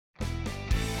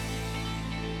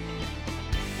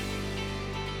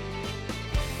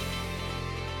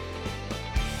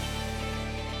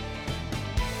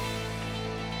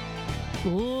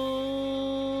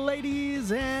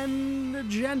Ladies and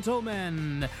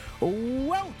gentlemen,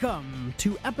 welcome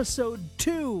to episode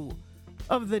 2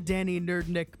 of the Danny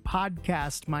Nerdnik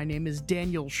podcast. My name is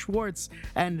Daniel Schwartz,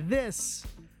 and this,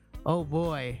 oh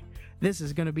boy, this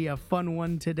is going to be a fun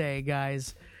one today,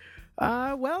 guys.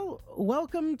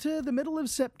 Welcome to the middle of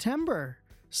September.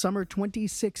 Summer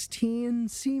 2016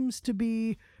 seems to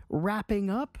be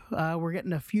wrapping up. We're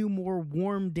getting a few more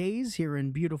warm days here in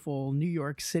beautiful New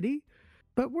York City.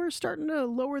 But we're starting to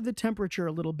lower the temperature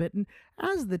a little bit, and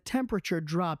as the temperature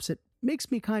drops, it makes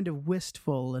me kind of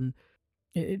wistful, and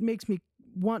it makes me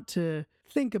want to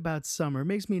think about summer, it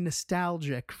makes me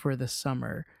nostalgic for the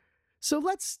summer. So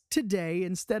let's today,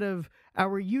 instead of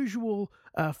our usual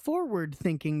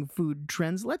forward-thinking food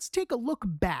trends, let's take a look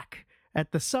back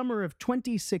at the summer of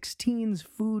 2016's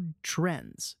food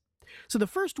trends. So the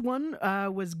first one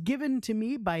was given to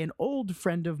me by an old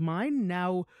friend of mine,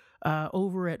 now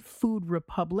over at Food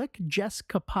Republic, Jess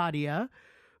Capadia,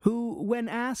 who, when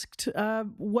asked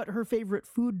what her favorite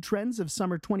food trends of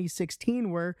summer 2016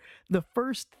 were, the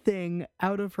first thing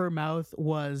out of her mouth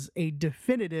was a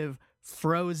definitive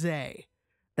frosé.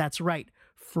 That's right,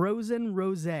 frozen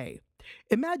rosé.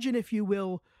 Imagine, if you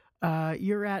will,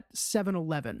 you're at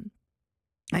 7-Eleven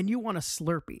and you want a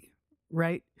Slurpee,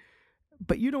 right?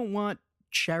 But you don't want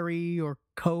cherry or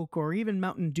Coke or even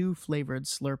Mountain Dew flavored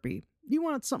Slurpee. You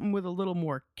want something with a little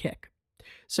more kick.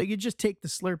 So you just take the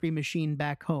Slurpee machine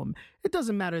back home. It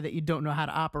doesn't matter that you don't know how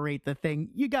to operate the thing.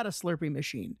 You got a Slurpee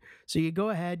machine. So you go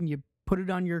ahead and you put it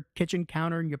on your kitchen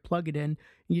counter and you plug it in. And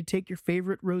you take your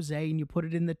favorite rosé and you put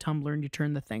it in the tumbler and you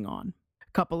turn the thing on.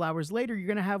 A couple hours later, you're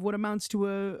going to have what amounts to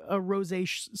a rosé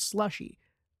slushy.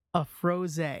 A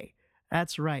frosé.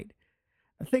 That's right.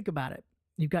 Think about it.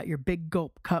 You've got your big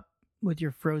gulp cup with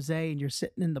your frosé and you're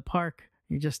sitting in the park.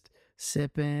 You're just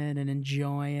sipping and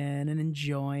enjoying.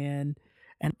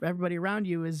 And everybody around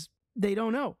you they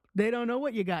don't know. They don't know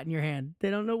what you got in your hand. They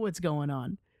don't know what's going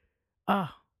on. It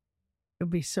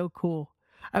would be so cool.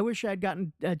 I wish I'd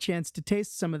gotten a chance to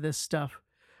taste some of this stuff.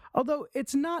 Although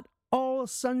it's not all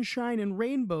sunshine and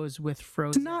rainbows with frosé.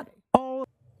 It's not all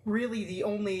really the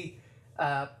only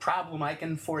problem I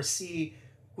can foresee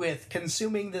with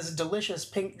consuming this delicious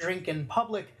pink drink in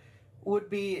public would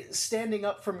be standing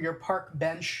up from your park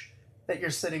bench that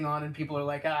you're sitting on and people are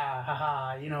like,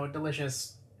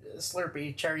 delicious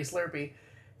Slurpee, cherry Slurpee.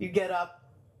 You get up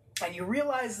and you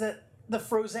realize that the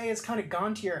frosé has kind of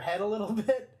gone to your head a little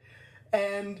bit,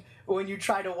 and when you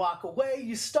try to walk away,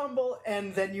 you stumble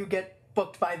and then you get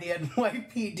booked by the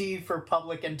NYPD for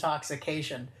public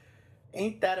intoxication.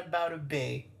 Ain't that about a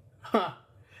bee? Huh.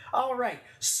 All right,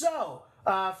 so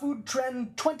food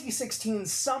trend 2016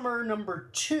 summer number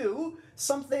 2,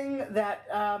 something that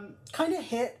kind of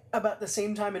hit about the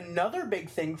same time another big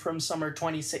thing from summer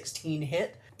 2016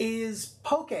 hit is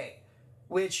poke,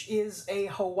 which is a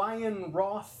Hawaiian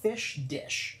raw fish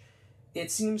dish.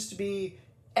 It seems to be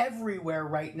everywhere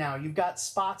right now. You've got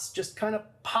spots just kind of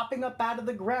popping up out of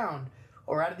the ground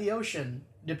or out of the ocean,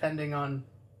 depending on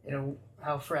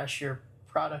how fresh your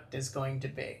product is going to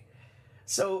be.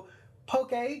 So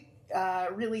poke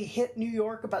really hit New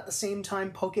York about the same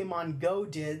time Pokemon Go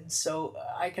did, so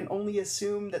I can only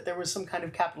assume that there was some kind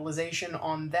of capitalization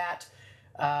on that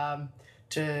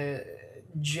to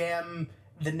jam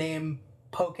the name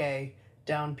Poke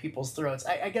down people's throats.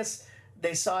 I guess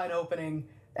they saw an opening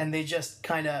and they just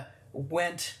kind of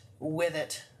went with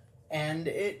it, and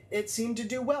it seemed to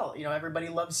do well. Everybody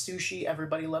loves sushi,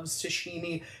 everybody loves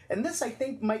sashimi, and this, I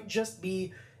think, might just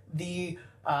be the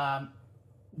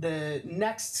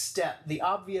next step, the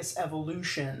obvious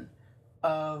evolution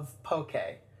of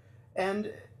poke.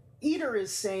 And Eater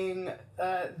is saying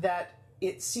that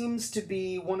it seems to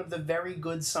be one of the very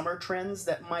good summer trends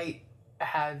that might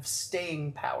have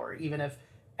staying power, even if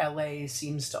LA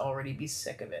seems to already be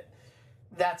sick of it.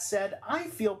 That said, I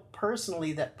feel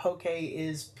personally that poke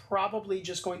is probably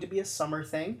just going to be a summer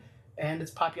thing, and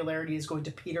its popularity is going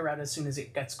to peter out as soon as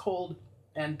it gets cold,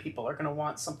 and people are going to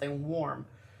want something warm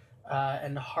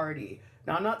and hearty.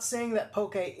 Now, I'm not saying that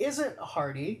poke isn't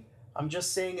hearty. I'm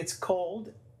just saying it's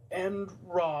cold and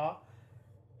raw.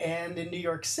 And in New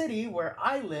York City, where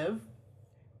I live,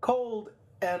 cold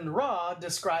and raw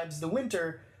describes the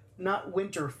winter, not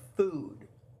winter food.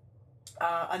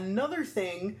 Another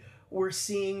thing we're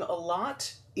seeing a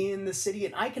lot in the city,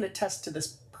 and I can attest to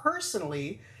this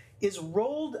personally, is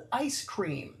rolled ice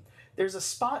cream. There's a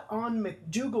spot on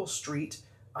McDougal Street.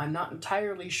 I'm not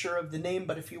entirely sure of the name,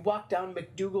 but if you walk down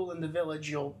McDougal in the Village,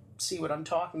 you'll see what I'm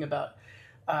talking about.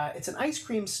 It's an ice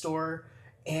cream store,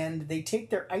 and they take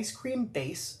their ice cream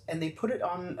base and they put it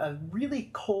on a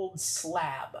really cold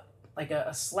slab, like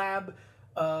a slab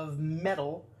of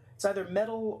metal. It's either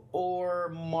metal or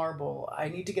marble. I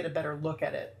need to get a better look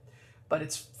at it. But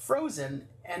it's frozen,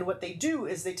 and what they do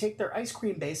is they take their ice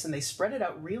cream base and they spread it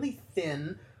out really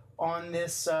thin on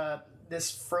this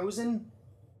frozen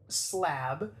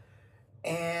slab,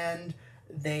 and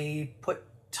they put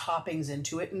toppings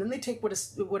into it, and then they take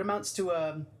what amounts to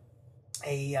a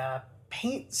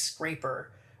paint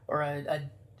scraper, or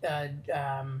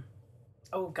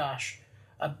oh gosh,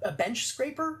 a bench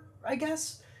scraper, I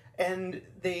guess, and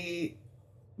they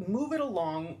move it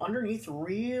along underneath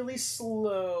really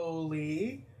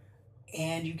slowly,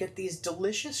 and you get these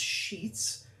delicious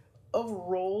sheets of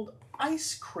rolled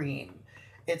ice cream.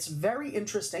 It's very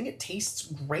interesting. It tastes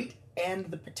great, and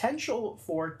the potential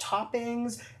for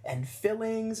toppings and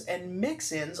fillings and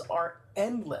mix-ins are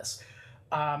endless.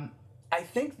 I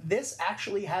think this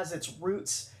actually has its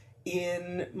roots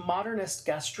in modernist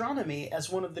gastronomy,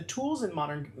 as one of the tools in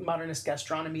modernist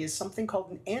gastronomy is something called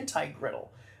an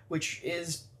anti-griddle, which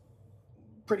is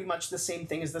pretty much the same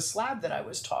thing as the slab that I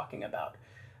was talking about.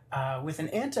 With an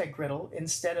anti-griddle,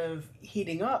 instead of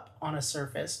heating up on a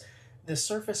surface, the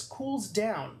surface cools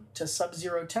down to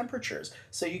sub-zero temperatures.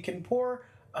 So you can pour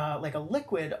like a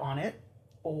liquid on it,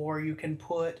 or you can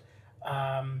put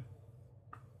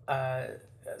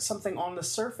something on the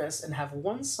surface and have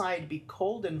one side be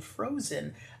cold and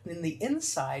frozen, and then the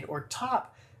inside or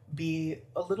top be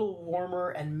a little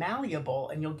warmer and malleable,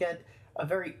 and you'll get a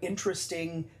very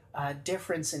interesting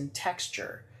difference in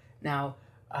texture. Now,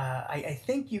 I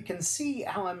think you can see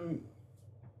how I'm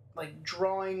like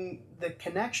drawing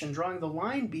the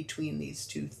line between these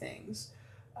two things.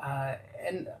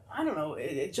 And I don't know,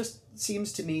 it just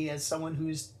seems to me, as someone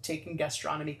who's taken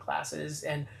gastronomy classes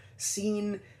and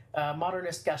seen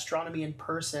modernist gastronomy in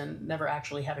person, never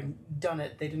actually having done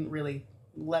it. They didn't really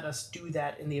let us do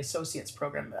that in the associates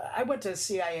program. I went to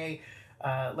CIA,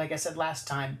 like I said last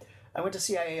time, I went to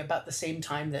CIA about the same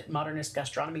time that modernist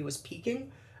gastronomy was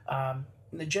peaking.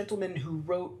 The gentleman who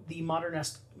wrote the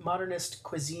modernist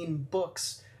cuisine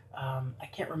books, I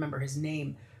can't remember his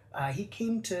name, he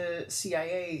came to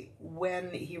CIA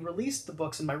when he released the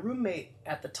books, and my roommate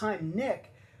at the time,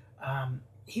 Nick,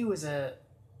 he was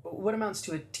what amounts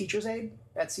to a teacher's aide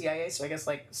at CIA, so I guess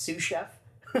like sous chef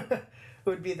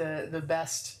would be the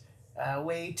best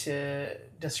way to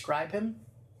describe him.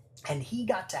 And he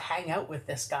got to hang out with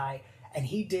this guy, and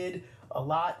he did a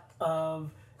lot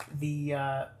of the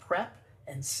prep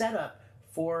and setup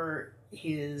for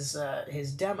his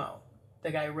demo, the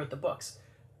guy who wrote the books.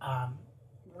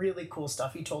 Really cool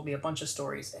stuff. He told me a bunch of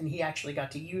stories, and he actually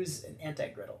got to use an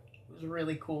anti-griddle. It was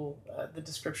really cool. The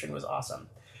description was awesome.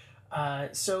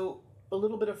 So a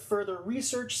little bit of further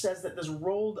research says that this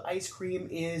rolled ice cream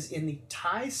is in the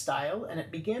Thai style, and it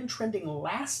began trending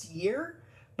last year,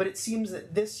 but it seems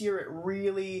that this year it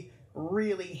really,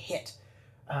 really hit.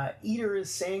 Eater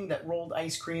is saying that rolled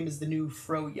ice cream is the new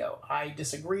froyo. I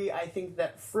disagree. I think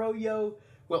that froyo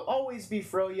will always be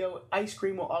froyo, ice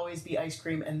cream will always be ice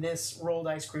cream, and this rolled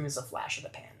ice cream is a flash in the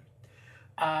pan.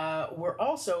 We're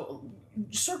also,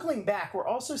 circling back, we're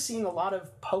also seeing a lot of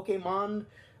Pokemon,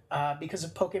 because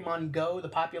of Pokemon Go, the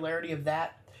popularity of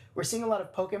that. We're seeing a lot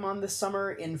of Pokemon this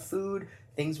summer in food,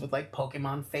 things with like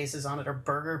Pokemon faces on it, or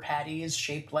burger patties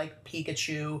shaped like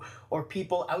Pikachu, or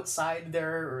people outside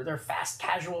their fast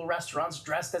casual restaurants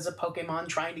dressed as a Pokemon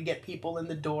trying to get people in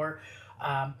the door,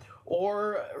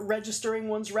 or registering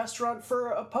one's restaurant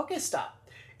for a Pokestop.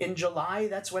 In July,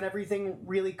 that's when everything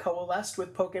really coalesced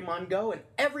with Pokemon Go, and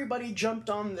everybody jumped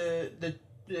on the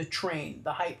train,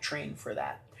 the hype train for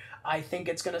that. I think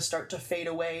it's going to start to fade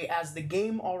away, as the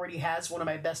game already has. One of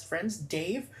my best friends,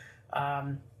 Dave,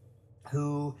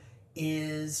 who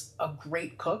is a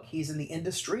great cook. He's in the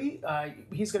industry.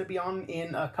 He's going to be on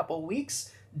in a couple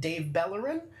weeks. Dave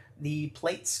Bellerin, the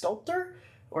plate sculptor.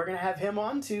 We're going to have him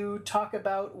on to talk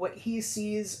about what he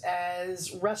sees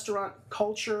as restaurant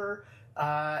culture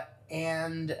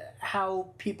and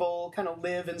how people kind of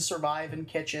live and survive in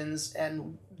kitchens,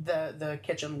 and the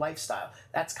kitchen lifestyle.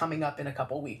 That's coming up in a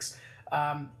couple weeks.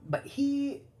 But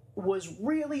he was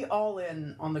really all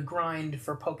in on the grind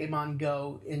for Pokemon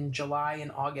Go in July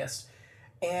and August.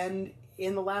 And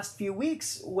in the last few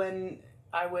weeks, when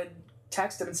I would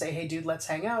text him and say, hey, dude, let's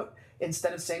hang out,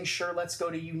 instead of saying, sure, let's go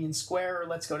to Union Square, or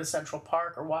let's go to Central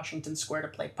Park or Washington Square to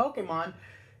play Pokemon,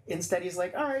 instead he's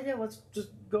like, all right, yeah, let's just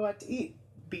go out to eat.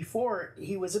 Before,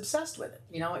 he was obsessed with it.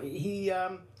 You know,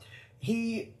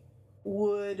 he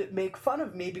would make fun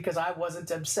of me because I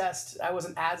wasn't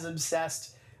as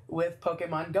obsessed with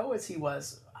Pokemon Go as he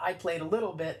was. I played a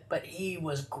little bit, but he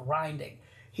was grinding.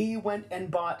 He went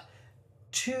and bought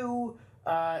 2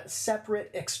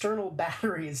 separate external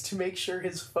batteries to make sure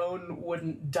his phone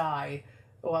wouldn't die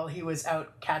while he was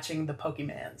out catching the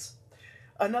Pokemans.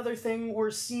 Another thing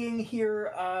we're seeing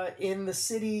here in the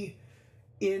city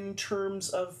in terms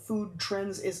of food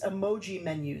trends is emoji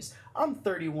menus. I'm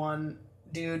 31,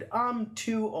 dude. I'm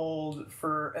too old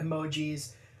for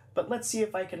emojis, but let's see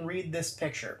if I can read this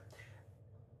picture.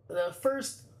 The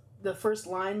first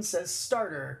line says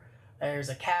starter. There's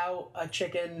a cow, a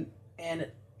chicken, and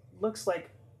it looks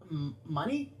like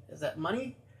money. Is that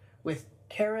money? With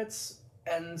carrots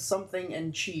and something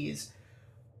and cheese.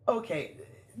 Okay,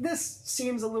 this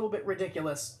seems a little bit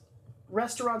ridiculous.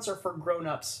 Restaurants are for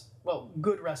grown-ups. Well,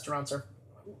 good restaurants are,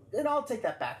 and I'll take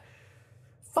that back.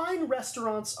 Fine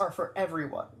restaurants are for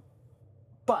everyone.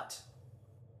 But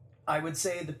I would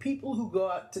say the people who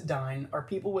go out to dine are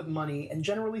people with money, and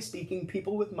generally speaking,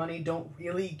 people with money don't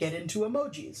really get into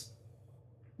emojis.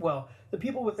 Well, the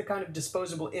people with the kind of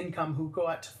disposable income who go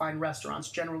out to fine restaurants,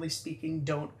 generally speaking,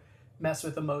 don't mess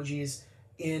with emojis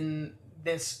in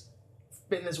this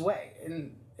way,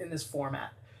 in this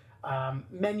format.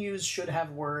 Menus should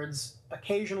have words,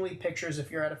 occasionally pictures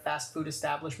if you're at a fast food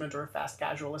establishment or a fast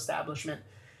casual establishment,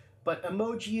 but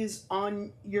emojis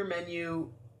on your menu,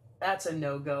 that's a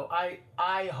no-go.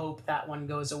 I hope that one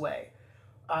goes away.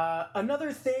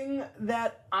 Another thing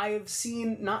that I've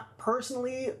seen, not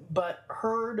personally, but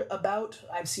heard about,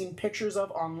 I've seen pictures of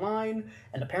online,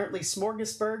 and apparently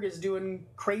Smorgasburg is doing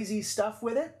crazy stuff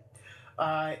with it,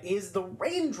 is the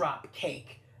raindrop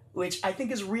cake, which I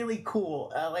think is really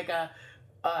cool. Like a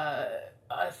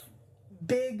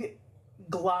big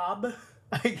glob,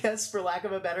 I guess, for lack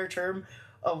of a better term,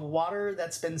 of water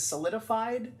that's been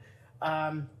solidified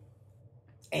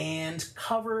and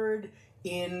covered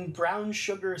in brown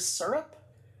sugar syrup,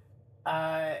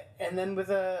 and then with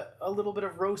a little bit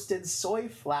of roasted soy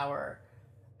flour.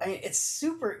 I mean, it's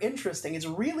super interesting. It's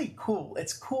really cool.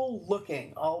 It's cool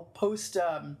looking. I'll post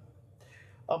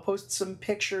some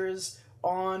pictures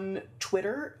on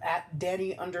Twitter at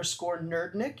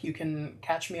Danny_Nerdnik. You can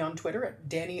catch me on Twitter at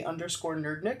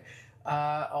Danny_Nerdnik.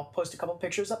 I'll post a couple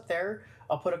pictures up there.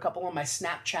 I'll put a couple on my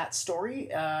Snapchat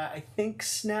story. I think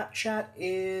Snapchat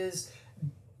is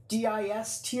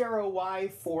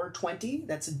DISTROY 420.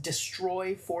 That's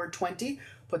Destroy 420.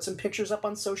 Put some pictures up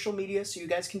on social media so you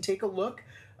guys can take a look.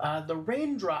 The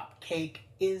raindrop cake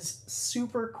is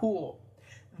super cool.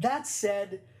 That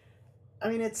said, I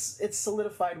mean, it's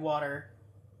solidified water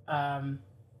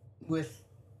with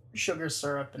sugar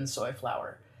syrup and soy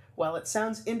flour. While it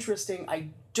sounds interesting, I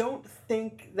don't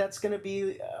think that's going to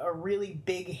be a really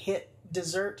big hit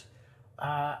dessert.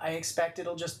 I expect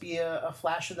it'll just be a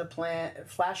flash in the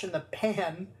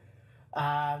pan,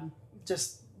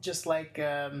 just like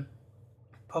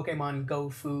Pokemon Go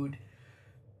food.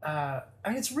 I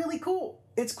mean, it's really cool.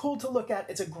 It's cool to look at.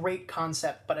 It's a great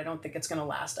concept, but I don't think it's going to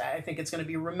last. I think it's going to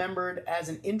be remembered as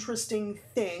an interesting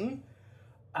thing,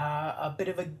 a bit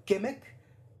of a gimmick,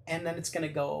 and then it's going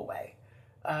to go away.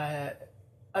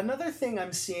 Another thing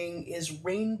I'm seeing is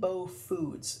rainbow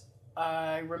foods.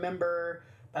 I remember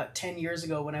about 10 years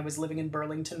ago when I was living in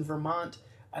Burlington, Vermont,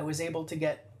 I was able to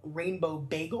get rainbow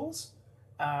bagels.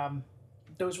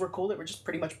 Those were cool. They were just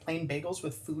pretty much plain bagels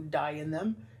with food dye in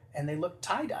them, and they looked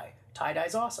tie-dye.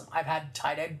 Tie-dye's awesome. I've had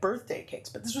tie-dye birthday cakes,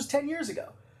 but this was 10 years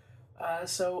ago.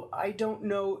 So I don't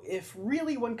know if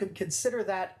really one could consider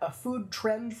that a food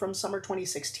trend from summer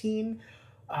 2016,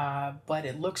 but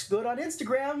it looks good on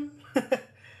Instagram.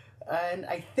 And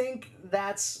I think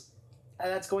that's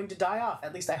going to die off.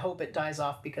 At least I hope it dies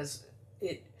off, because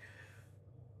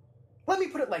let me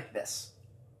put it like this.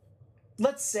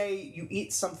 Let's say you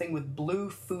eat something with blue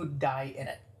food dye in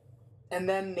it, and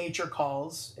then nature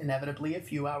calls, inevitably a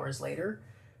few hours later,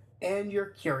 and you're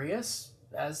curious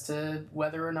as to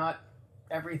whether or not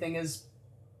everything is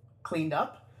cleaned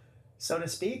up, so to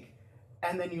speak,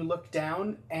 and then you look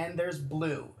down and there's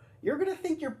blue. You're going to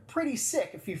think you're pretty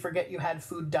sick if you forget you had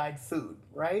food-dyed food,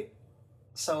 right?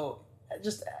 So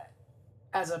just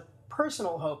as a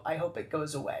personal hope, I hope it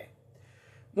goes away.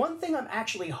 One thing I'm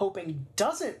actually hoping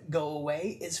doesn't go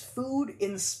away is food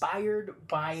inspired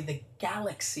by the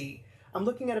galaxy. I'm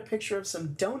looking at a picture of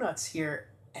some donuts here,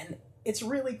 and it's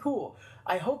really cool.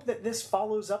 I hope that this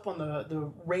follows up on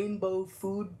the rainbow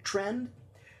food trend,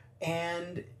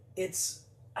 and it's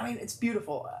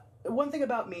beautiful. One thing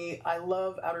about me, I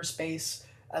love outer space.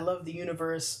 I love the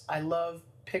universe. I love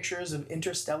pictures of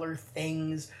interstellar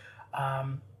things.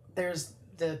 There's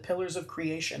the Pillars of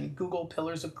Creation, Google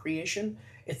Pillars of Creation.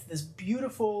 It's this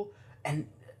beautiful, and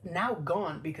now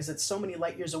gone because it's so many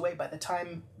light years away. By the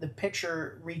time the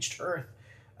picture reached Earth,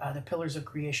 the Pillars of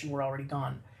Creation were already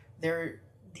gone. They're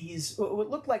these what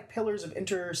look like pillars of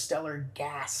interstellar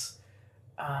gas,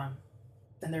 um,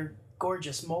 and they're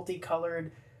gorgeous,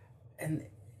 multicolored, and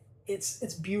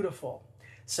it's beautiful.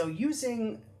 So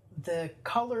using the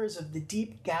colors of the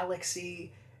deep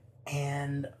galaxy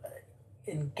and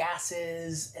in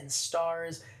gases and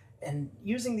stars and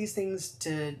using these things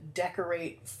to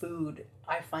decorate food,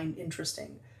 I find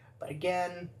interesting. But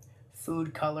again,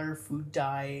 food color, food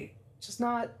dye, just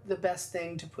not the best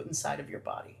thing to put inside of your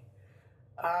body.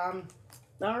 Um,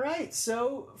 all right,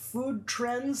 so food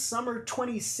trends summer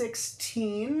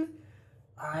 2016.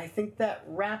 I think that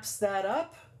wraps that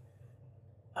up.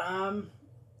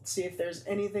 Let's see if there's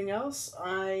anything else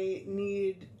I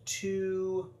need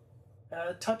to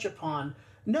touch upon.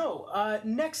 No,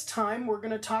 next time we're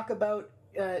going to talk about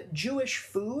Jewish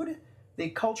food, the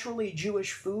culturally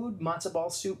Jewish food, matzo ball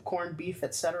soup, corned beef,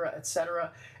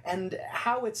 etc., and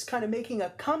how it's kind of making a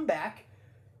comeback.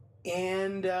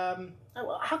 And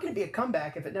well, how can it be a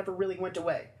comeback if it never really went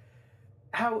away?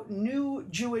 How new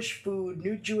Jewish food,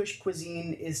 new Jewish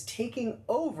cuisine is taking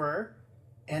over,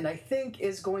 and I think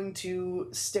is going to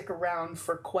stick around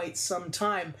for quite some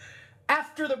time.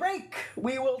 After the break,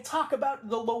 we will talk about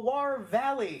the Loire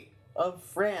Valley of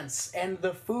France and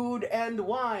the food and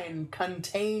wine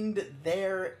contained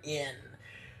therein.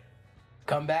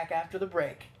 Come back after the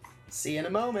break. See you in a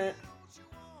moment.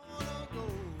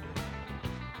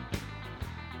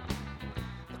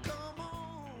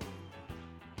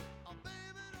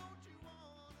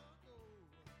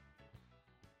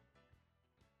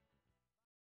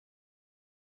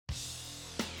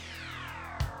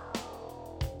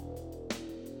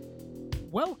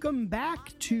 Welcome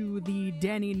back to the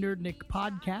Danny Nerdnik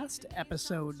podcast,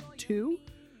 episode 2.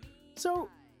 So,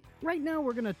 right now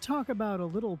we're going to talk about a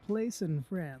little place in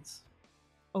France.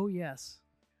 Oh yes,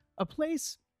 a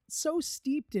place so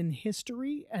steeped in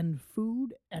history and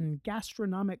food and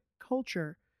gastronomic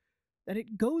culture that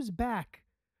it goes back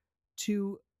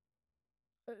to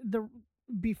the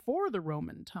before the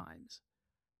Roman times.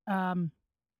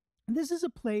 This is a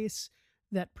place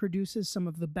that produces some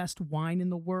of the best wine in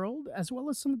the world, as well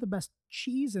as some of the best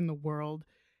cheese in the world.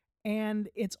 And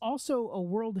it's also a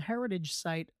World Heritage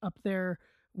Site up there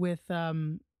with, I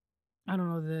don't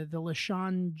know, the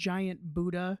Lashan giant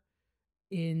Buddha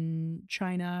in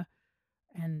China.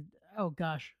 And, oh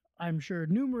gosh, I'm sure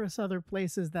numerous other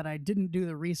places that I didn't do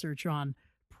the research on.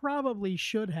 Probably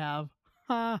should have.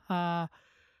 Ha ha.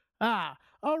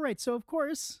 All right. So, of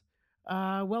course,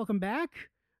 welcome back.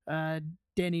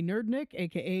 Danny Nerdnik,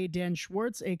 aka Dan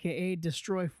Schwartz, aka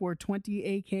Destroy 420,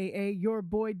 aka your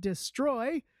boy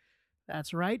Destroy.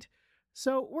 That's right.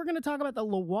 So we're going to talk about the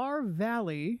Loire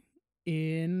Valley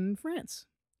in France.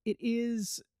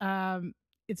 It's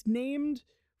named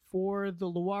for the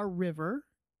Loire River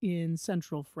in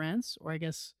central France, or I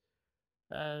guess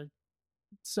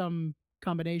some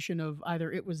combination of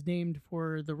either it was named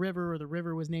for the river or the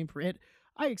river was named for it.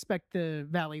 I expect the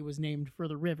valley was named for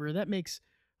the river. That makes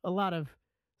a lot of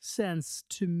sense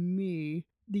to me.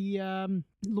 The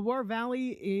Loire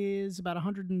Valley is about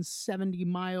 170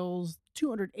 miles,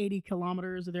 280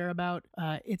 kilometers thereabout.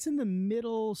 It's in the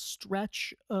middle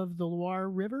stretch of the Loire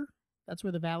River. That's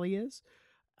where the valley is.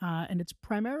 And it's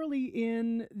primarily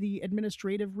in the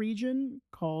administrative region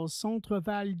called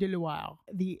Centre-Val de Loire.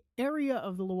 The area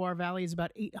of the Loire Valley is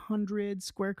about 800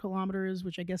 square kilometers,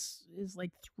 which I guess is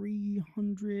like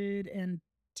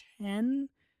 310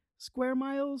 square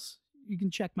miles. You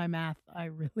can check my math. I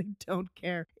really don't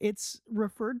care. It's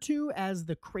referred to as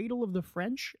the cradle of the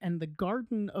French and the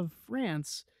garden of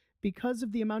France because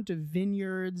of the amount of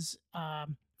vineyards,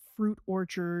 fruit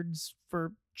orchards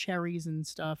for cherries and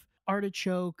stuff,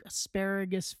 artichoke,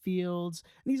 asparagus fields.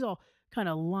 And these all kind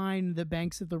of line the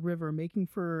banks of the river, making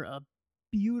for a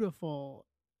beautiful,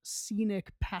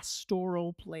 scenic,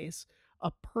 pastoral place,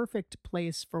 a perfect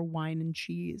place for wine and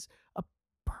cheese, a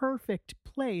perfect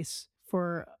place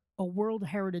for a World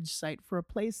Heritage Site, for a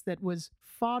place that was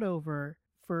fought over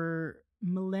for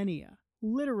millennia,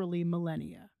 literally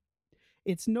millennia.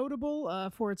 It's notable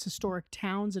for its historic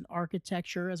towns and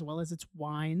architecture, as well as its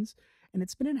wines, and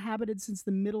it's been inhabited since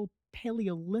the Middle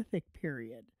Paleolithic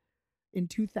period. In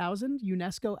 2000,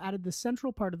 UNESCO added the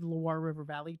central part of the Loire River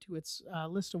Valley to its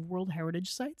list of World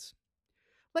Heritage Sites.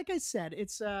 Like I said,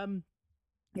 it's an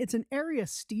area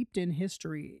steeped in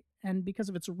history, and because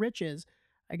of its riches,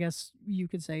 I guess you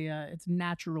could say its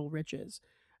natural riches.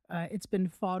 It's been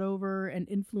fought over and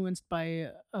influenced by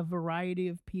a variety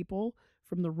of people,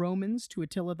 from the Romans to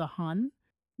Attila the Hun.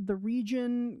 The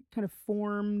region kind of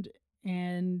formed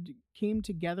and came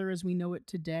together as we know it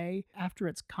today after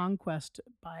its conquest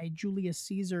by Julius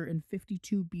Caesar in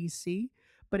 52 BC.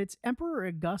 but it's Emperor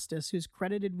Augustus who's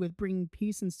credited with bringing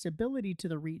peace and stability to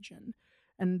the region.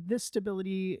 And this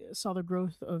stability saw the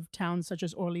growth of towns such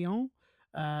as Orléans,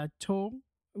 Tours,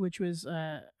 which was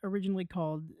originally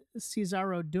called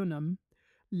Caesarodunum,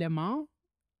 Le Mans,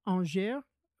 Angers,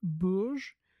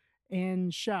 Bourges,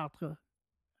 and Chartres.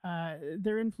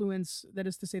 Their influence, that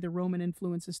is to say, the Roman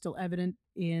influence, is still evident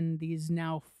in these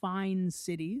now fine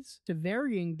cities to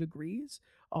varying degrees,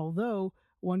 although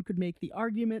one could make the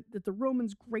argument that the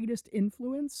Romans' greatest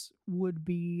influence would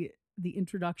be the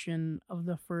introduction of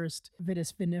the first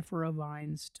Vitis vinifera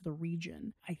vines to the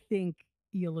region. I think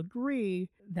you'll agree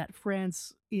that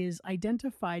France is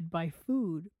identified by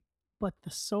food, but the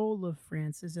soul of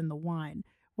France is in the wine.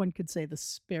 One could say the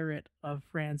spirit of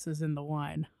France is in the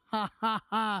wine. Ha ha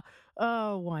ha!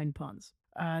 Oh, wine puns.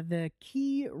 The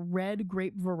key red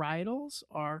grape varietals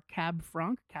are Cab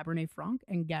Franc, Cabernet Franc,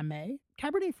 and Gamay.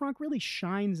 Cabernet Franc really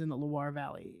shines in the Loire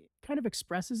Valley. It kind of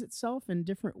expresses itself in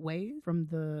different ways, from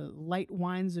the light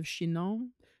wines of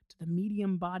Chinon to the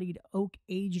medium-bodied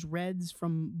oak-aged reds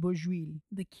from Beaujolais.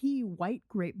 The key white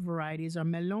grape varieties are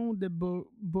Melon de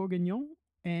Bourguignon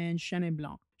and Chenin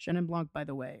Blanc. Chenin Blanc, by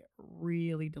the way,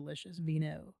 really delicious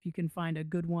vino. If you can find a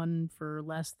good one for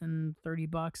less than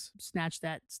 $30, snatch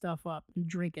that stuff up and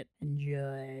drink it.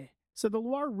 Enjoy. So the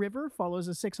Loire River follows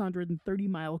a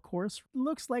 630-mile course,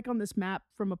 looks like on this map,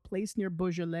 from a place near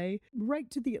Beaujolais right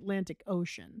to the Atlantic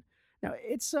Ocean. Now,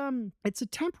 it's a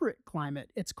temperate climate.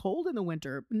 It's cold in the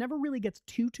winter, never really gets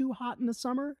too hot in the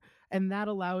summer, and that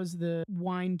allows the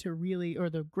wine to really, or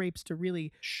the grapes to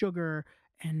really sugar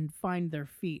and find their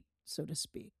feet, so to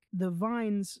speak. The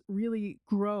vines really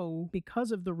grow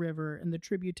because of the river and the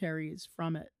tributaries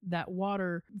from it. That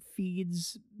water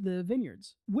feeds the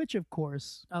vineyards, which of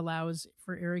course allows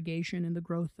for irrigation and the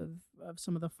growth of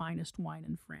some of the finest wine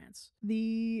in France.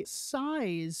 The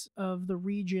size of the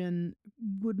region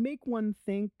would make one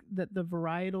think that the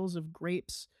varietals of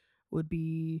grapes would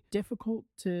be difficult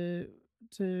to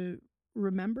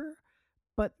remember.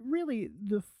 But really,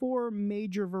 the four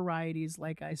major varieties,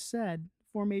 like I said,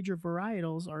 four major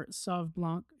varietals are Sauve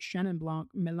Blanc, Chenin Blanc,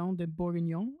 Melon de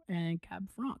Bourguignon, and Cab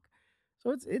Franc.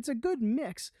 So it's a good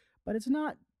mix, but it's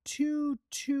not too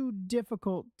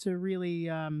difficult to really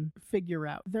figure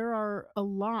out. There are a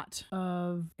lot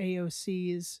of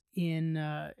AOCs in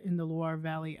the Loire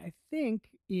Valley. I think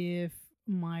if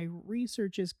my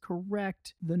research is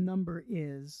correct, the number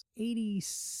is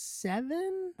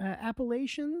 87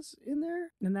 appellations in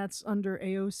there, and that's under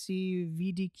AOC,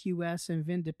 VDQS, and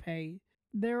Vin de Pays.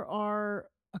 There are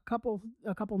a couple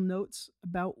notes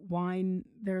about wine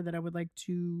there that I would like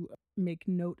to make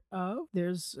note of.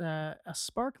 There's a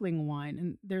sparkling wine,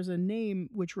 and there's a name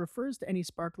which refers to any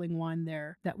sparkling wine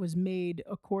there that was made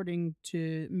according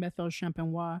to Méthode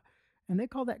Champenois, and they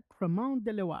call that Cremant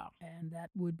de Loire, and that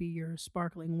would be your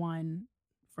sparkling wine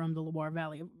from the Loire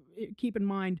Valley. Keep in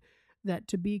mind that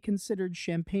to be considered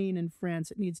champagne in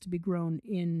France, it needs to be grown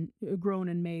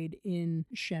and made in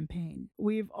Champagne.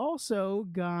 We've also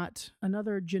got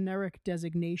another generic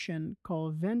designation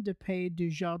called Vin de Pays du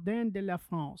Jardin de la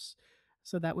France.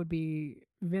 So that would be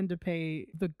Vin de Pays,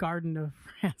 the Garden of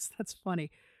France. That's funny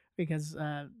because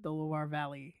the Loire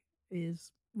Valley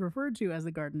is referred to as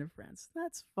the Garden of France.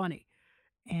 That's funny.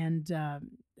 And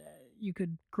you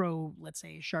could grow, let's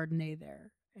say, Chardonnay there,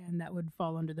 and that would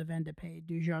fall under the Vin de Pays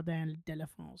du Jardin de la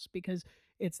France because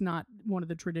it's not one of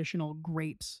the traditional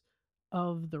grapes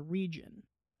of the region.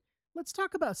 Let's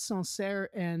talk about Sancerre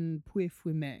and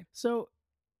Pouilly-Fumé. So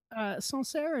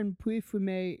Sancerre and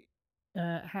Pouilly-Fumé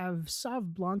have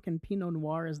Sauve Blanc and Pinot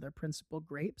Noir as their principal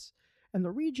grapes, and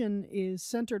the region is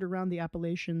centered around the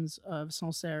appellations of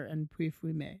Sancerre and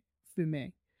Pouilly-Fumé.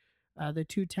 The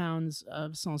two towns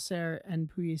of Sancerre and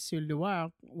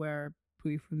Pouilly-sur-Loire, where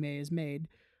Pouilly-Fumé is made,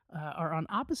 are on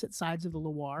opposite sides of the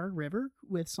Loire River,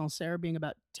 with Sancerre being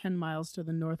about 10 miles to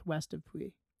the northwest of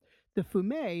Pouilly. The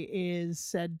Fumé is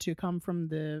said to come from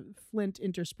the flint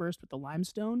interspersed with the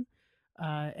limestone,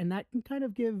 and that can kind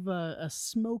of give a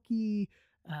smoky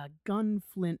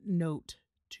gunflint note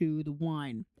to the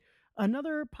wine.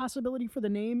 Another possibility for the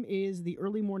name is the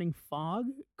early morning fog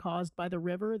caused by the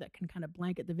river that can kind of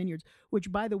blanket the vineyards,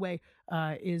 which, by the way,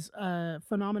 is a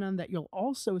phenomenon that you'll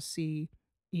also see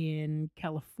in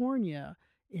California,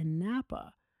 in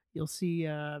Napa. You'll see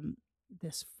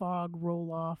this fog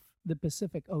roll off the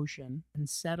Pacific Ocean and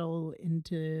settle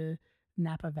into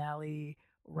Napa Valley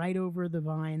right over the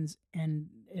vines, and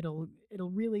it'll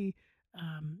really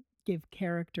give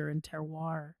character and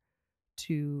terroir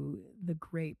to the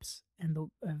grapes and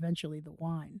eventually the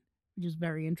wine, which is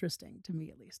very interesting to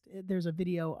me, at least. There's a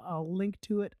video, I'll link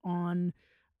to it on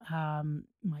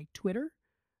my Twitter.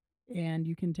 and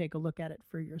you can take a look at it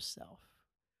for yourself.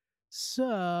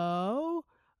 So,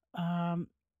 um,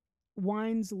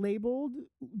 wines labeled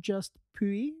just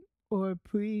Puy or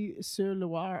Puy sur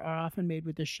Loire are often made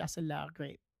with the Chasselas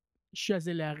grape.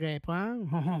 Chasselas grape,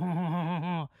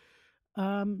 huh?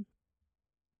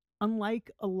 Unlike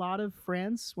a lot of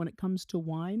France, when it comes to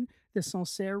wine, the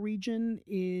Sancerre region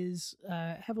is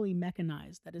heavily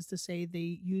mechanized. That is to say,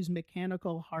 they use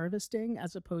mechanical harvesting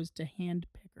as opposed to hand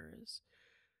pickers.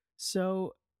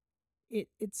 So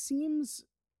it seems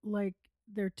like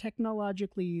they're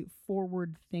technologically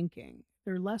forward thinking.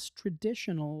 They're less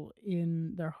traditional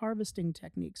in their harvesting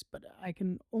techniques, but I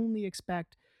can only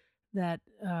expect that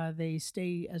they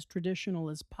stay as traditional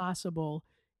as possible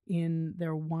in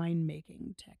their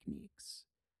winemaking techniques.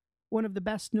 One of the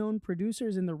best known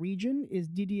producers in the region is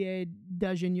Didier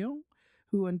Dagenot,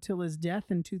 who until his death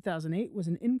in 2008 was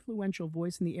an influential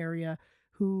voice in the area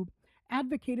who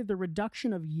advocated the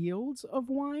reduction of yields of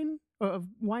wine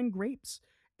grapes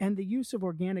and the use of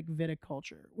organic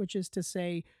viticulture, which is to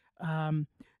say,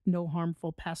 no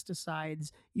harmful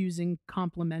pesticides, using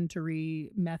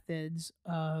complementary methods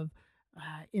of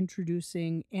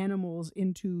introducing animals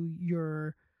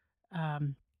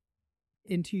um,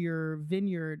 into your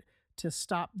vineyard to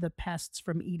stop the pests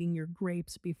from eating your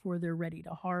grapes before they're ready to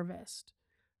harvest,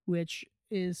 which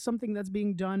is something that's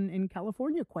being done in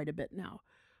California quite a bit now.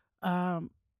 Um,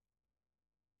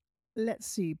 let's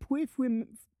see. Puy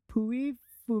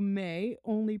Fumé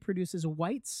only produces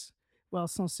whites, while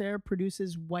Sancerre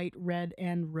produces white, red,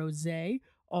 and rosé.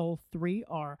 All three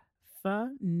are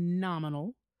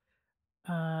phenomenal.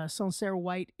 Sancerre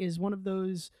white is one of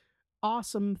those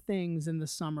awesome things in the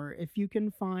summer. If you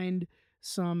can find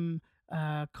some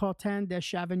Crottin de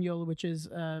Chavignol, which is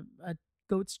a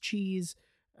goat's cheese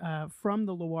from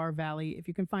the Loire Valley, if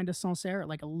you can find a Sancerre,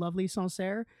 like a lovely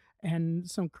Sancerre, and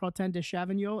some Crottin de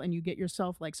Chavignol, and you get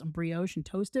yourself like some brioche and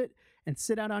toast it and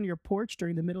sit out on your porch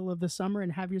during the middle of the summer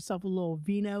and have yourself a little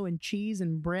vino and cheese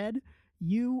and bread,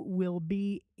 you will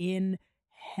be in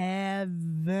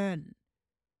heaven.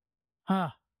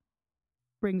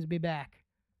 Brings me back.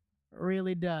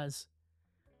 Really does.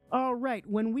 All right,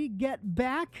 when we get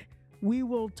back, we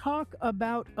will talk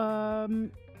about,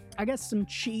 I guess, some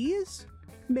cheese,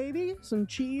 maybe? Some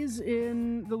cheese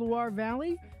in the Loire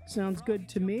Valley. Sounds good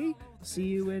to me. See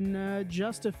you in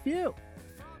just a few.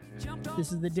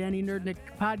 This is the Danny Nerdnik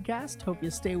podcast. Hope you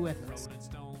stay with us.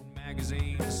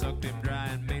 Magazine sucked him dry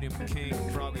and made him king.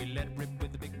 Froggy let rip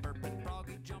with the big bourbon.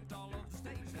 Froggy jumped all over the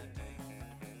stage that day.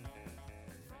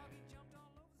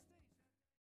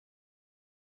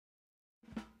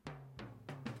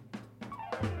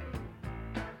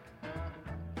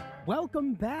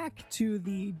 Welcome back to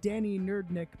the Danny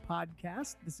Nerdnik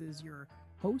podcast. This is your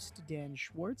host, Dan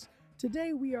Schwartz.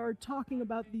 Today we are talking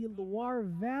about the Loire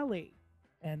Valley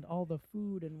and all the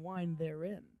food and wine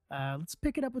therein. Let's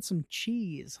pick it up with some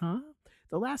cheese, huh?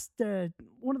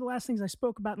 One of the last things I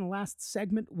spoke about in the last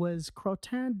segment was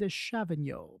Crottin de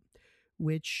Chavignol,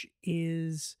 which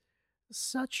is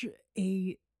such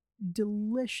a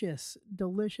delicious,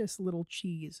 delicious little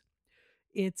cheese.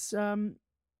 It's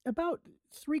about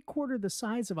 3/4 the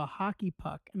size of a hockey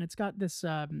puck, and it's got this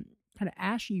kind of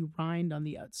ashy rind on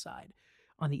the outside.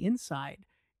 On the inside,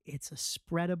 it's a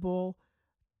spreadable,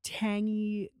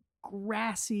 tangy,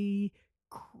 grassy,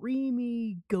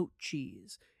 creamy goat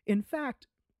cheese. In fact,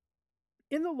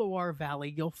 in the Loire Valley,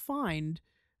 you'll find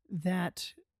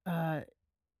that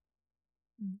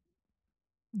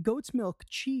goat's milk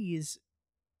cheese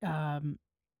kind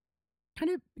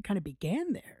of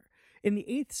began there. In the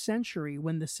 8th century,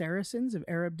 when the Saracens of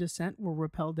Arab descent were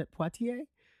repelled at Poitiers,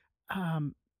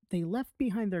 they left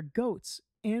behind their goats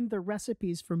and the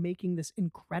recipes for making this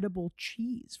incredible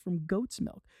cheese from goat's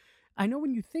milk. I know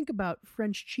when you think about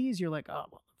French cheese, you're like, oh,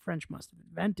 well, the French must have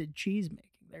invented cheese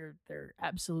making. They're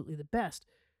absolutely the best.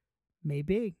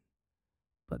 Maybe.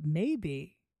 But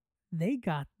maybe they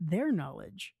got their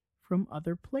knowledge from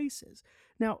other places.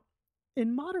 Now,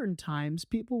 in modern times,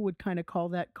 people would kind of call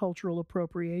that cultural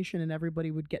appropriation and everybody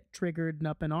would get triggered and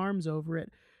up in arms over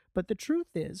it. But the truth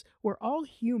is, we're all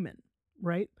human,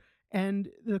 right? And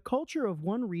the culture of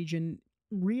one region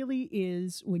really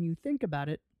is, when you think about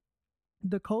it,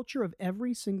 the culture of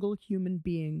every single human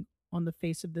being on the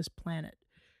face of this planet.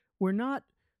 We're not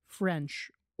French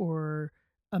or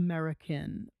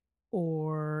American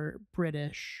or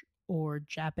British or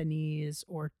Japanese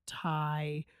or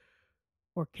Thai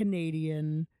or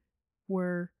Canadian.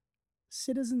 We're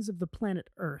citizens of the planet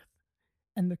Earth,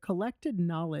 and the collected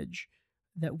knowledge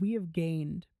that we have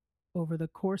gained over the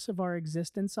course of our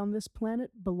existence on this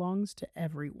planet belongs to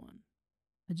everyone.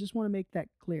 I just want to make that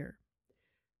clear.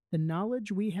 The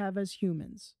knowledge we have as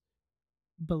humans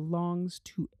belongs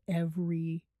to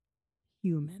every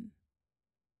human.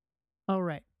 All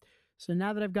right. So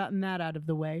now that I've gotten that out of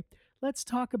the way, let's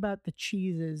talk about the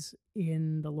cheeses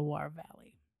in the Loire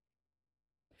Valley.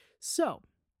 So,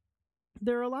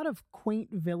 there are a lot of quaint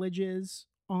villages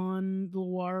on the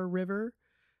Loire River,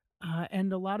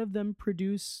 and a lot of them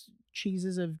produce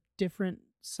cheeses of different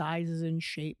sizes and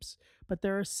shapes. But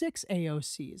there are six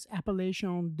AOCs,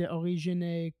 Appellation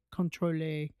d'Origine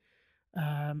Contrôlée,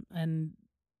 and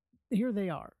here they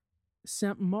are: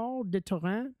 Saint-Maur de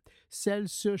Touraine,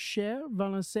 Celles-sur-Cher,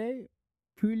 Valençay,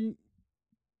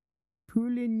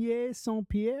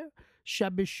 Pouligny-Saint-Pierre,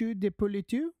 Chabichou de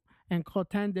Politou, and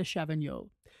Crottin de Chavagnols.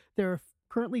 There are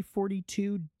currently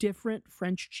 42 different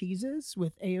French cheeses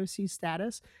with AOC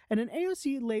status, and an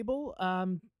AOC label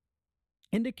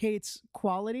indicates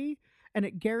quality, and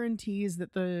it guarantees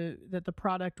that the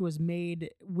product was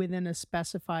made within a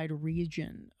specified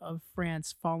region of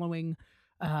France, following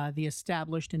the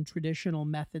established and traditional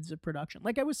methods of production.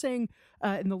 Like I was saying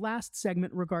in the last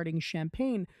segment regarding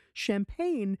champagne,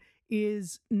 champagne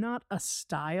is not a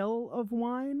style of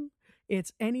wine.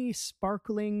 It's any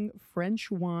sparkling French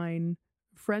wine,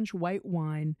 French white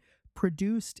wine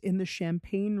produced in the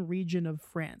Champagne region of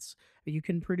France. You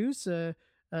can produce a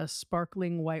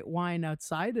sparkling white wine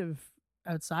outside of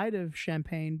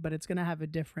Champagne, but it's going to have a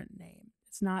different name.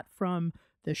 It's not from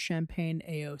the Champagne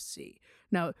AOC.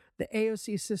 Now, the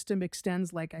AOC system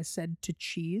extends, like I said, to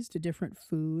cheese, to different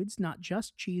foods, not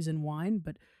just cheese and wine,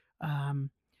 but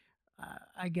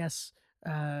I guess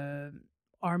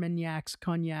Armagnacs,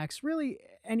 cognacs, really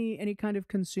any kind of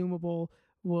consumable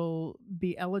will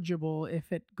be eligible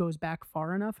if it goes back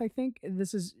far enough. I think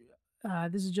this is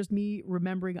just me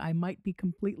remembering. I might be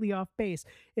completely off base.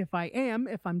 If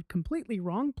I'm completely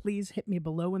wrong, please hit me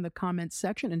below in the comments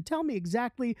section and tell me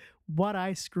exactly what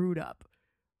I screwed up.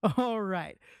 All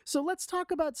right, so let's talk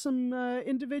about some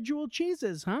individual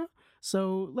cheeses, huh?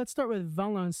 So let's start with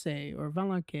Valençay or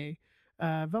Valençay.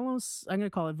 I'm going to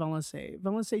call it Valençay.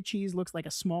 Valençay cheese looks like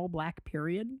a small black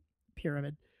pyramid.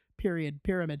 Valençay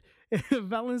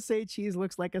cheese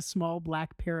looks like a small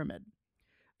black pyramid.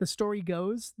 The story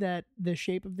goes that the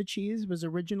shape of the cheese was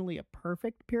originally a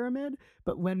perfect pyramid,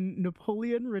 but when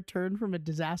Napoleon returned from a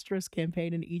disastrous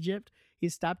campaign in Egypt, he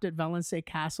stopped at Valençay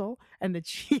Castle, and the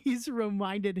cheese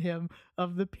reminded him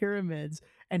of the pyramids,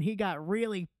 and he got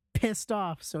really pissed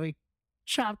off, so he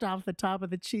chopped off the top of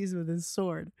the cheese with his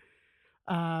sword.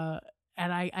 And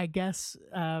I guess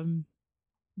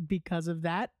because of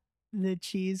that, the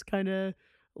cheese kind of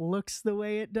looks the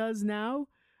way it does now,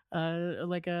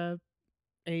 like a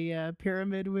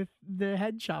pyramid with the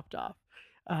head chopped off.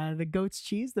 The goat's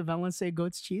cheese, the Valençay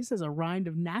goat's cheese, has a rind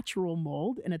of natural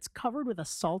mold, and it's covered with a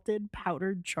salted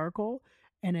powdered charcoal,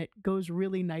 and it goes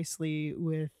really nicely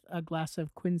with a glass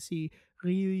of Quincy,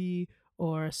 Rieuilly,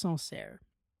 or Sancerre.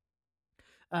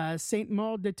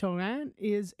 Saint-Maur de Touraine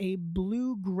is a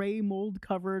blue-gray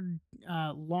mold-covered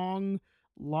long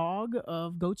log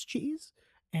of goat's cheese.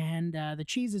 And the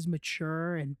cheese is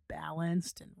mature and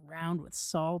balanced and round with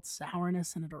salt,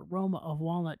 sourness, and an aroma of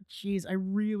walnut. Jeez, I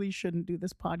really shouldn't do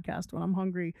this podcast when I'm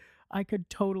hungry. I could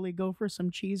totally go for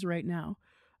some cheese right now.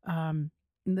 And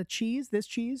this cheese,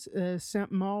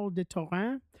 Saint-Maur de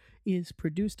Touraine, is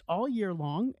produced all year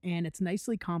long, and it's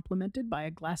nicely complemented by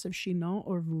a glass of Chinon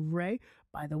or Vouvray.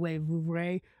 By the way,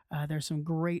 Vouvray, there's some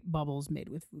great bubbles made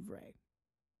with Vouvray,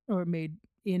 or made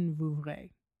in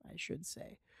Vouvray, I should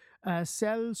say.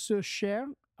 Celles-sur-Cher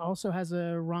also has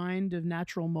a rind of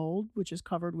natural mold, which is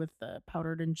covered with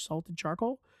powdered and salted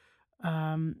charcoal.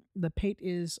 The pate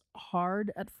is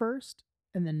hard at first,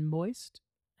 and then moist,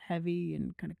 heavy,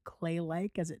 and kind of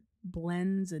clay-like as it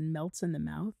blends and melts in the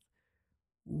mouth.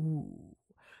 Ooh.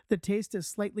 The taste is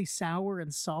slightly sour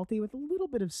and salty with a little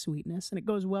bit of sweetness, and it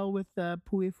goes well with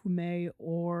Pouilly Fumé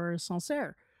or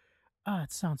Sancerre.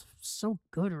 It sounds so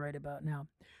good right about now.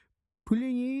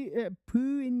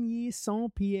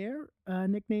 Pouligny-Saint-Pierre,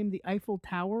 nicknamed the Eiffel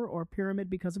Tower or Pyramid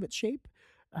because of its shape.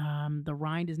 The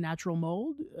rind is natural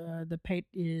mold. The pate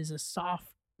is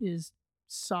soft,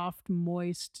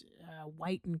 moist,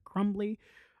 white, and crumbly.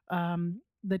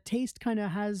 The taste kind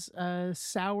of has a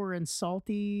sour and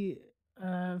salty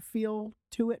feel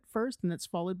to it first, and that's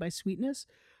followed by sweetness.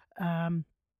 And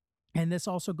this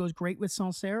also goes great with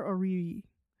Sancerre or Rieuilly.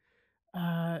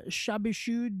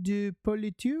 Chabichou de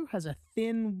Politou has a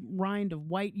thin rind of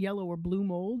white, yellow, or blue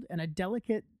mold and a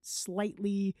delicate,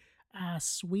 slightly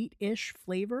sweet-ish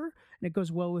flavor, and it goes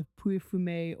well with Pouilly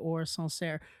Fumé or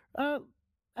Sancerre.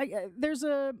 There's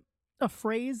a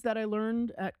phrase that I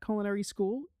learned at culinary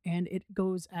school, and it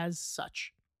goes as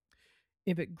such.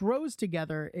 If it grows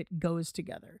together, it goes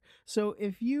together. So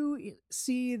if you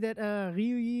see that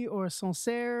Riouilly or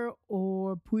Sancerre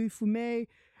or Puy-Fumé,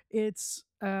 it's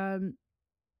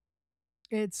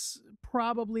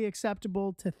probably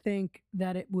acceptable to think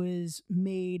that it was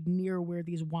made near where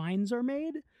these wines are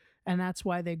made, and that's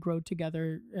why they grow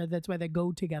together. That's why they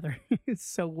go together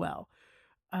so well.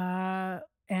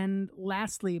 And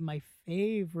lastly, my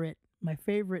favorite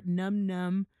num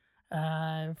num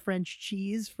French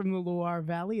cheese from the Loire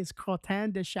Valley is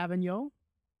Crottin de Chavignon,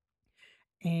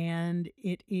 and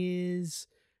it's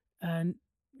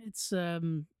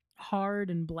hard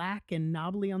and black and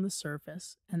knobbly on the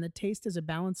surface, and the taste is a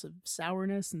balance of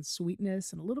sourness and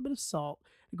sweetness and a little bit of salt.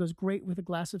 It goes great with a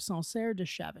glass of Sancerre de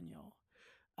Chavignon.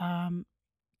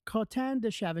 Crottin de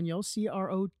Chavignon,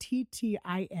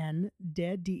 Crottin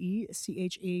de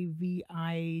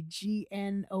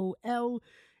Dechavignol,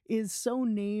 is so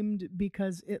named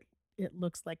because it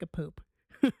looks like a poop.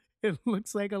 It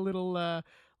looks like a little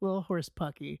horse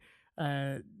pucky,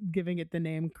 giving it the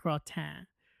name Crottin.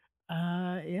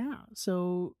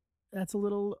 So that's a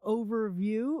little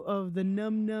overview of the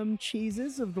num num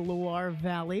cheeses of the Loire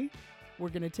Valley. We're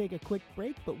going to take a quick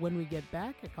break, but when we get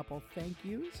back, a couple thank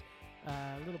yous,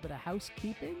 a little bit of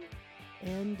housekeeping,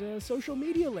 and social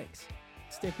media links.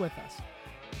 Stick with us.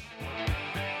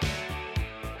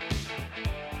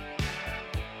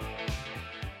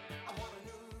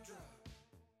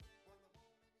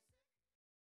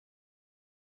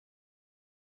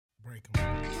 Break 'em.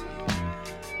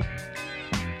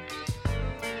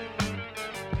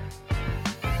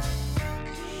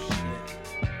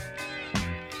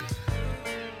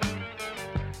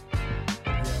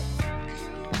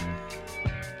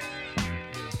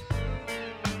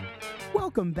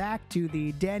 Welcome back to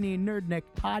the Danny Nerdnik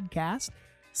podcast,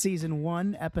 Season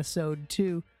 1, Episode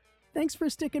 2. Thanks for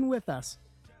sticking with us.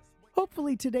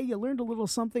 Hopefully today you learned a little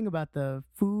something about the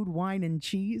food, wine, and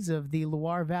cheese of the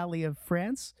Loire Valley of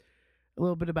France. A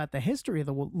little bit about the history of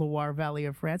the Loire Valley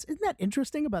of France. Isn't that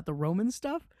interesting about the Roman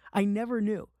stuff? I never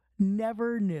knew.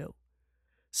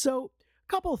 So, a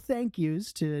couple thank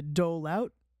yous to dole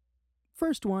out.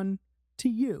 First one, to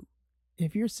you.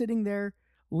 If you're sitting there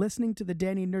listening to the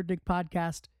Danny Nerdnik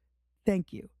podcast,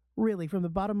 thank you. Really, from the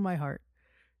bottom of my heart.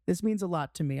 This means a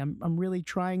lot to me. I'm really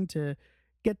trying to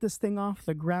get this thing off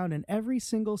the ground, and every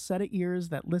single set of ears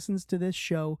that listens to this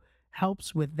show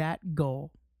helps with that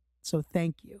goal. So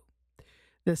thank you.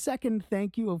 The second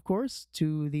thank you, of course,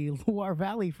 to the Loire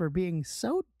Valley for being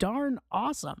so darn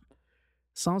awesome.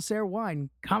 Sancerre wine,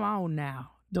 come on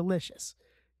now. Delicious.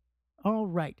 All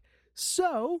right.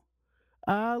 So,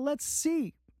 let's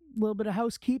see. A little bit of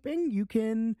housekeeping. You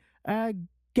can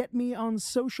get me on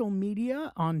social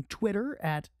media on Twitter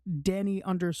at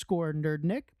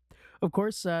Danny_Nerdnik. Of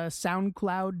course,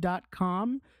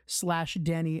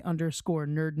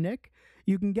 SoundCloud.com/Danny_Nerdnik.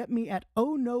 You can get me at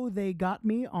Oh No They Got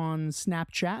Me on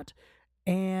Snapchat,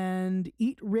 and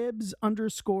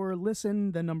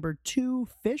eatribs_listen, the number 2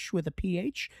 fish with a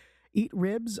PH.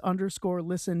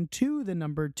 Eatribs_listen to the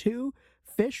number 2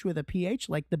 fish with a PH,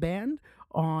 like the band,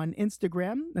 on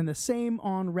Instagram, and the same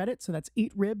on Reddit. So that's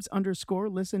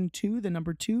eatribs_listen to the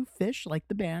number 2 fish, like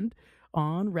the band,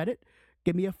 on Reddit.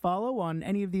 Give me a follow on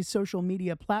any of these social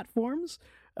media platforms.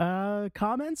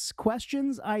 Comments,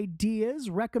 questions, ideas,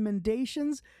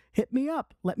 recommendations, hit me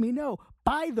up. Let me know.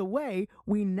 By the way,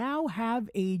 we now have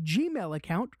a Gmail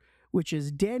account, which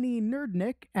is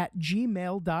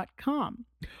dannynerdnik@gmail.com.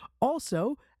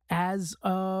 Also, as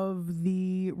of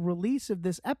the release of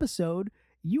this episode,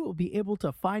 you will be able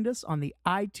to find us on the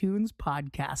iTunes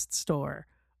podcast store.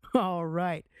 All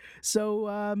right.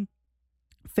 So,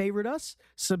 favorite us,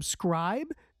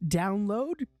 subscribe,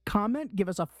 download, comment, give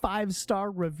us a 5-star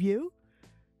review.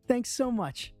 Thanks so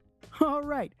much. All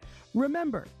right.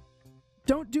 Remember,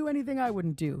 don't do anything I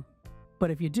wouldn't do.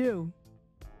 But if you do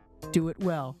it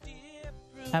well.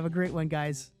 Have a great one,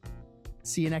 guys.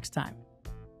 See you next time.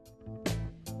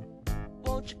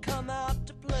 Won't you come out